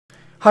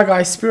Hi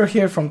guys, Spiro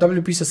here from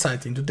WP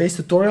Society. In today's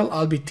tutorial,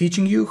 I'll be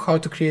teaching you how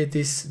to create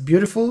this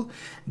beautiful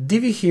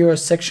Divi Hero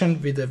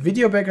section with a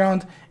video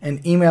background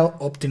and email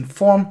opt-in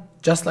form,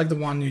 just like the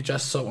one you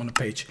just saw on the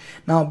page.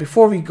 Now,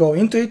 before we go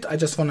into it, I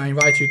just want to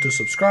invite you to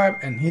subscribe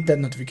and hit that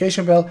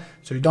notification bell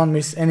so you don't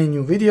miss any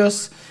new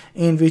videos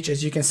in which,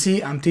 as you can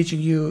see, I'm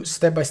teaching you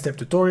step-by-step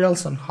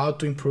tutorials on how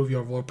to improve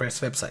your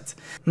WordPress websites.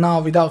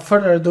 Now, without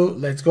further ado,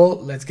 let's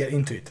get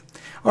into it.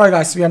 Alright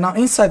guys, we are now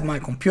inside my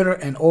computer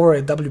and over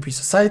at WP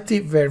Society,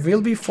 where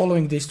we'll be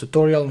following this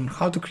tutorial on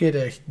how to create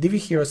a Divi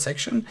Hero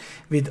section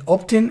with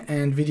opt-in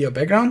and video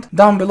background.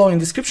 Down below in the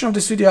description of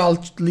this video,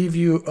 I'll leave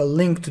you a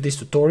link to this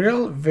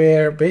tutorial,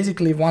 where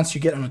basically once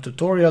you get on a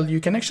tutorial, you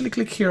can actually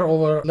click here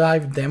over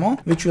live demo,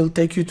 which will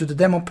take you to the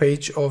demo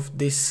page of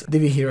this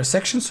Divi Hero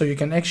section, so you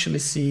can actually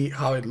see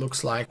how it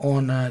looks like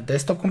on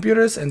desktop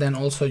computers, and then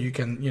also you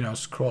can,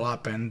 scroll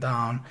up and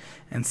down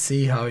and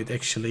see how it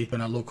actually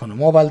gonna look on the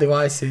mobile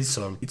devices,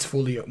 so it's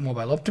fully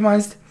mobile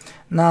optimized.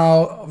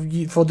 Now,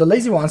 for the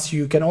lazy ones,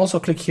 you can also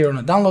click here on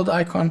a download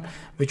icon,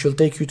 which will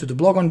take you to the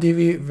blog on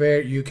Divi, where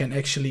you can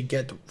actually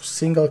get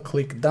single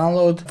click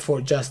download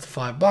for just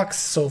 $5.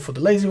 So for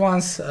the lazy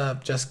ones,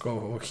 just go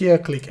over here,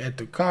 click add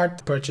to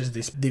cart, purchase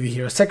this Divi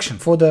Hero section.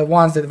 For the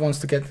ones that wants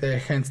to get their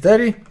hands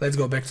dirty, let's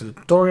go back to the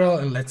tutorial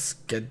and let's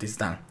get this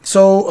done.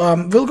 So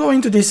we'll go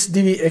into this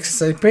Divi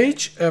exercise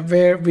page,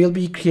 where we'll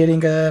be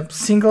creating a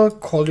single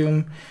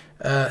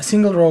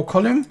row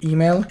column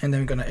email, and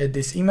then we're gonna add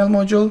this email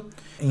module,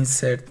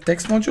 insert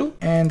text module,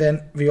 and then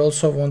we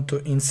also want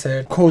to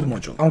insert code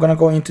module. I'm gonna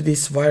go into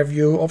this wire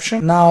view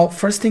option. Now,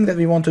 first thing that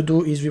we want to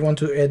do is we want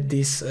to add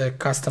this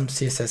custom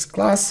CSS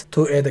class.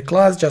 To add a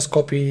class, just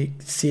copy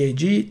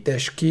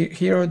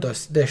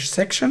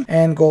cag-hero-section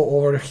and go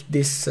over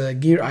this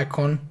gear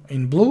icon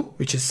in blue,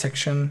 which is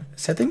section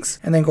settings,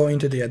 and then go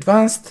into the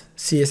advanced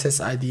CSS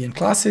ID and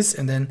classes,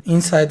 and then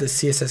inside the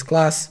CSS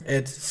class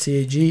add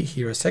CAG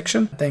hero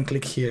section, then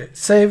click here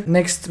save.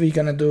 Next we're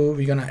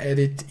gonna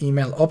edit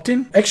email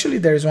opt-in. Actually,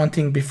 there is one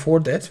thing before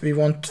that. We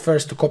want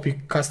first to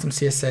copy custom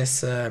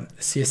CSS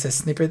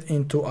snippet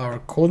into our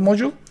code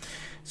module.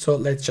 So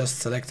let's just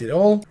select it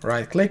all,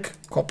 right click,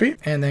 copy,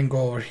 and then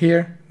go over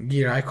here,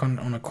 gear icon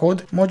on a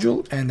code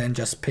module, and then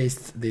just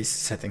paste these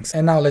settings.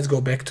 And now let's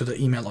go back to the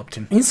email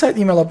opt-in. Inside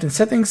email opt-in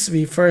settings,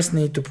 we first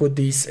need to put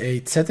these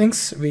 8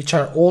 settings, which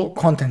are all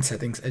content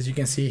settings, as you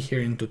can see here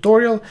in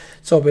tutorial.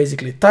 So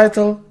basically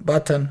title,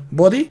 button,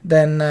 body,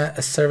 then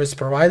a service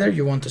provider.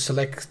 You want to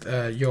select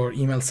your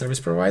email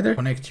service provider,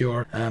 connect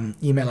your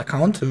email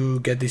account to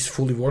get this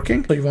fully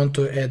working. So you want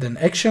to add an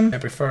action. I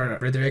prefer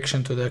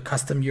redirection to the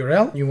custom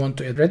URL. You want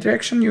to add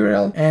redirection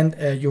URL, and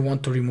you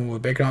want to remove a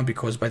background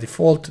because by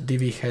default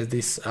Divi has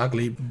this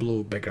ugly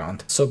blue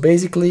background. So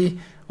basically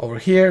over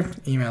here,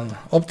 email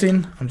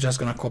opt-in, I'm just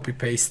gonna copy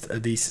paste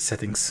these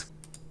settings.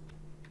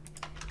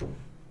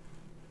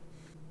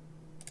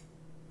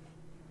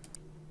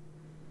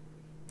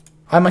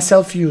 I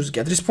myself use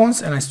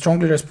GetResponse, and I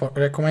strongly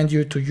recommend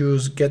you to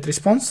use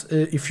GetResponse.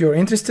 If you're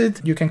interested,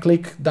 you can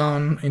click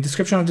down in the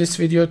description of this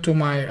video to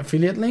my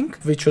affiliate link,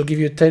 which will give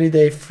you a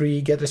 30-day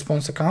free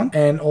GetResponse account.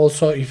 And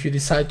also, if you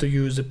decide to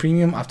use the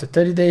premium after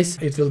 30 days,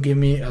 it will give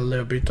me a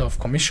little bit of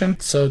commission.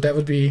 So that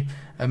would be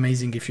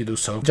amazing if you do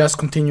so. Just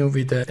continue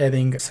with the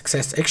adding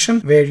success action,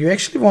 where you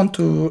actually want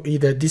to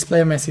either display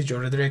a message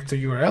or redirect to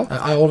URL.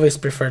 I always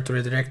prefer to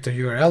redirect to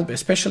URL,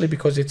 especially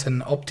because it's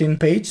an opt-in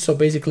page. So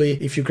basically,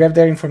 if you grab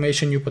their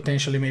information, you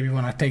potentially maybe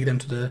want to take them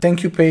to the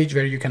thank you page,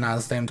 where you can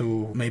ask them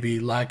to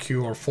maybe like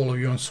you or follow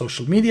you on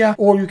social media,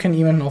 or you can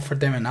even offer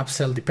them an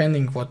upsell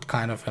depending what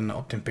kind of an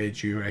opt-in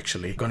page you're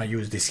actually gonna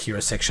use this hero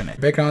section in.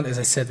 Background, as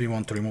I said, we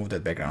want to remove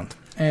that background.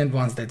 And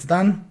once that's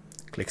done,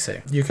 click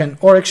save. You can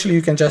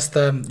just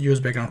use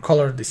background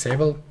color,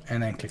 disable,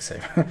 and then click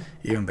save.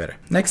 Even better.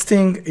 Next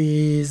thing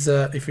is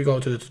if we go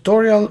to the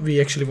tutorial,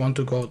 we actually want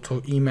to go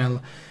to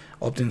email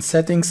opt-in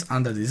settings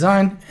under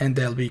design, and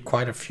there'll be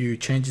quite a few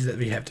changes that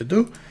we have to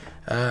do.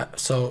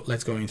 So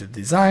let's go into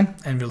design,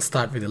 and we'll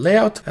start with the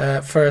layout.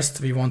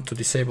 First, we want to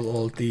disable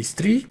all these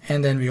 3,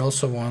 and then we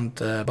also want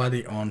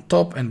body on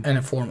top and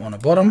a form on the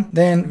bottom.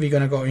 Then we're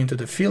gonna go into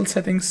the field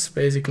settings,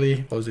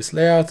 basically close this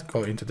layout,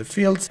 go into the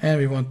fields, and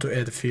we want to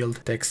add the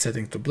field text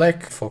setting to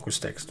black, focus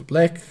text to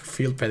black,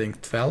 field padding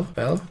 12,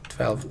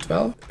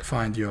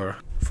 find your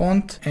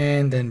font,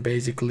 and then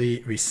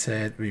basically we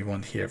said we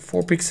want here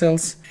 4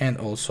 pixels, and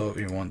also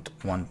we want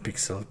 1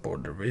 pixel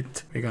border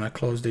width. We're gonna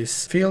close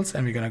these fields,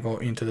 and we're gonna go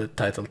into the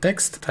title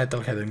text,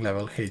 title heading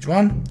level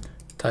H1,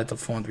 title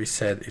font, we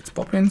said it's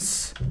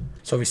Poppins.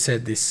 So we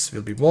said this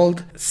will be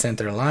bold,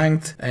 center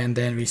aligned, and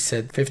then we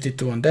said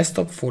 52 on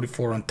desktop,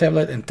 44 on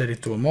tablet, and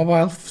 32 on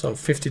mobile. So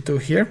 52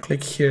 here,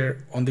 click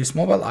here on this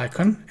mobile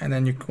icon, and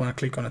then you want to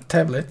click on a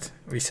tablet.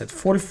 We said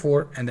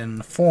 44, and then on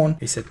the phone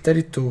we said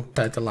 32.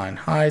 Title line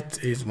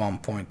height is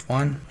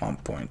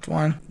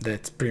 1.1.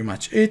 That's pretty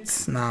much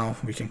it. Now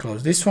we can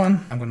close this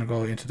one. I'm gonna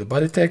go into the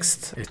body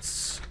text.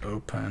 It's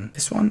open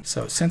this one.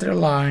 So center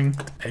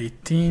aligned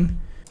 18,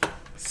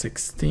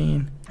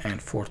 16,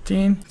 and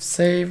 14.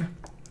 Save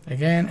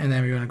again, and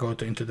then we're gonna go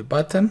into the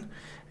button,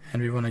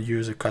 and we want to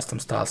use a custom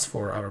styles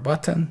for our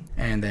button,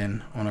 and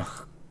then on a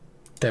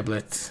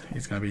tablet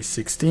it's going to be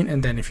 16,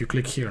 and then if you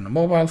click here on the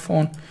mobile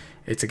phone,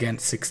 it's again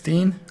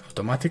 16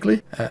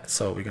 automatically.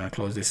 So we're going to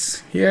close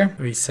this here.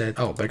 We said,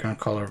 oh, background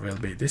color will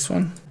be this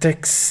one,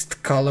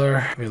 text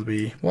color will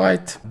be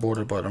white,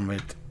 border bottom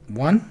with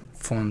 1,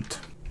 font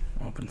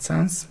open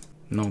sans,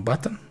 no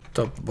button,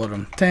 top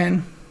bottom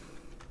 10,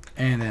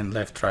 and then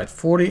left right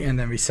 40, and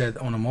then we said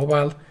on a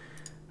mobile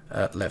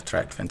left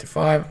right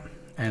 25,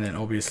 and then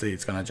obviously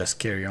it's gonna just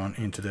carry on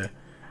into the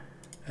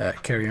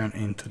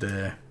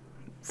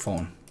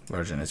phone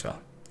version as well.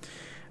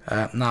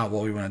 Now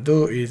what we want to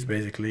do is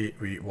basically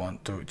we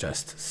want to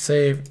just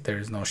save, there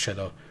is no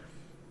shadow,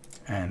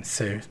 and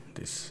save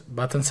this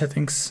button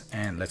settings,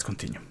 and let's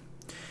continue.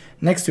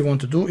 Next we want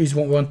to do is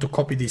we want to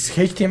copy this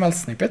HTML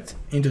snippet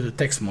into the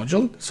text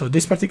module. So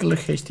this particular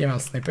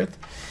HTML snippet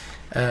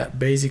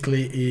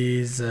basically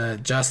is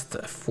just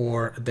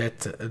for that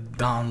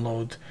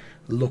download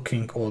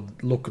looking or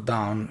look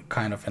down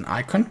kind of an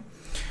icon.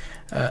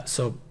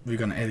 So we're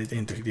going to edit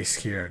into this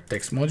here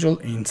text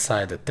module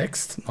inside the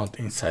text, not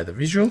inside the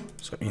visual.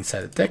 So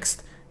inside the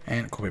text,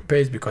 and copy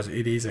paste because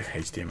it is a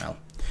HTML.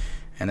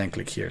 And then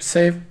click here,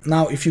 save.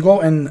 Now, if you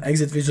go and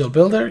exit Visual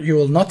Builder, you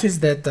will notice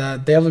that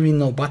there will be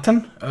no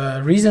button.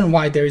 Reason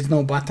why there is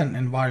no button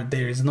and why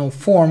there is no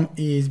form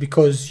is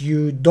because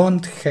you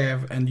don't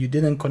have and you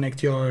didn't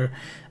connect your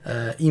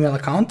email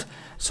account.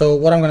 So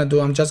what I'm going to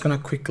do, I'm just going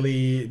to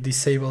quickly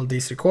disable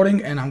this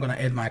recording and I'm going to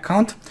add my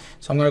account.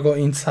 So I'm going to go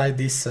inside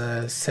this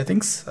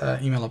settings,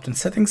 email opt-in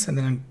settings, and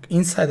then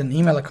inside an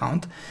email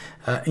account,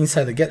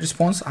 inside the get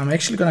response, I'm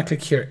actually going to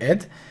click here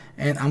add,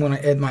 and I'm going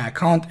to add my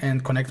account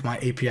and connect my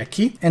API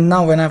key. And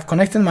now when I've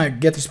connected my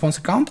get response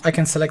account, I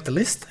can select the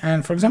list.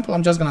 And for example,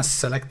 I'm just going to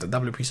select the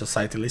WP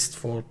Society list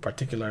for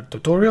particular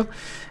tutorial,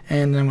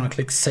 and then I'm going to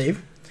click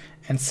save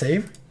and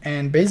save.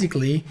 And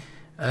basically,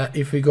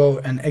 if we go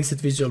and exit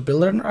Visual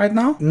Builder right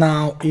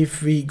now,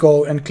 if we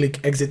go and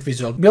click exit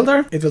Visual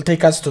Builder, it will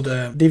take us to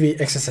the Divi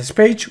exercise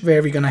page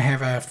where we're gonna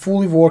have a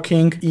fully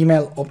working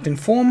email opt-in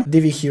form,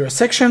 Divi hero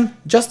section.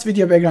 Just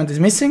video background is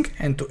missing,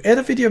 and to add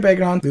a video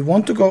background, we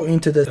want to go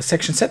into the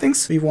section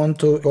settings, we want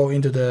to go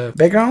into the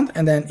background,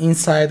 and then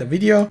inside the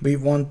video, we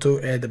want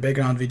to add the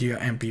background video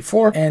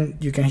MP4, and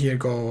you can here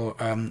go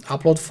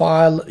upload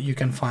file, you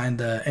can find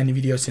any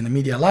videos in the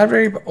media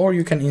library, or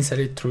you can insert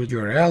it through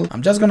URL.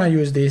 I'm just gonna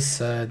use this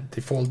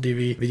default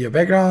Divi video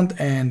background,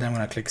 and I'm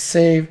gonna click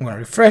save, I'm gonna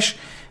refresh,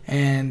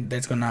 and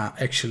that's gonna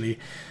actually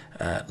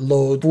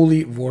load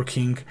fully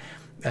working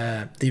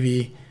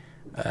Divi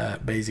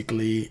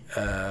basically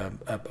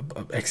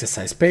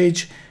exercise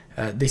page.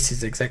 This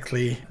is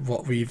exactly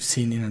what we've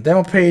seen in a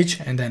demo page,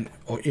 and then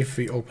if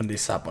we open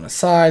this up on the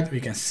side, we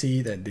can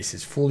see that this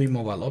is fully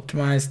mobile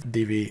optimized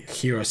Divi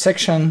hero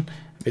section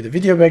with a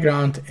video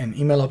background and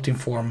email opt-in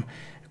form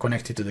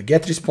connected to the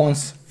get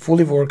response,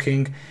 fully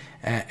working.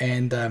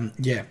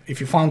 Yeah,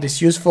 if you found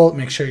this useful,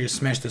 make sure you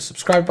smash the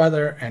subscribe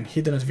button and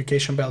hit the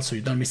notification bell so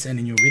you don't miss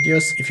any new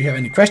videos. If you have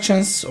any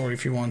questions or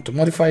if you want to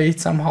modify it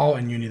somehow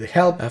and you need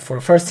help for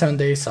the first 7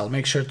 days, I'll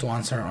make sure to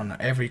answer on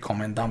every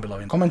comment down below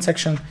in the comment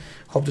section.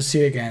 Hope to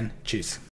see you again. Cheers.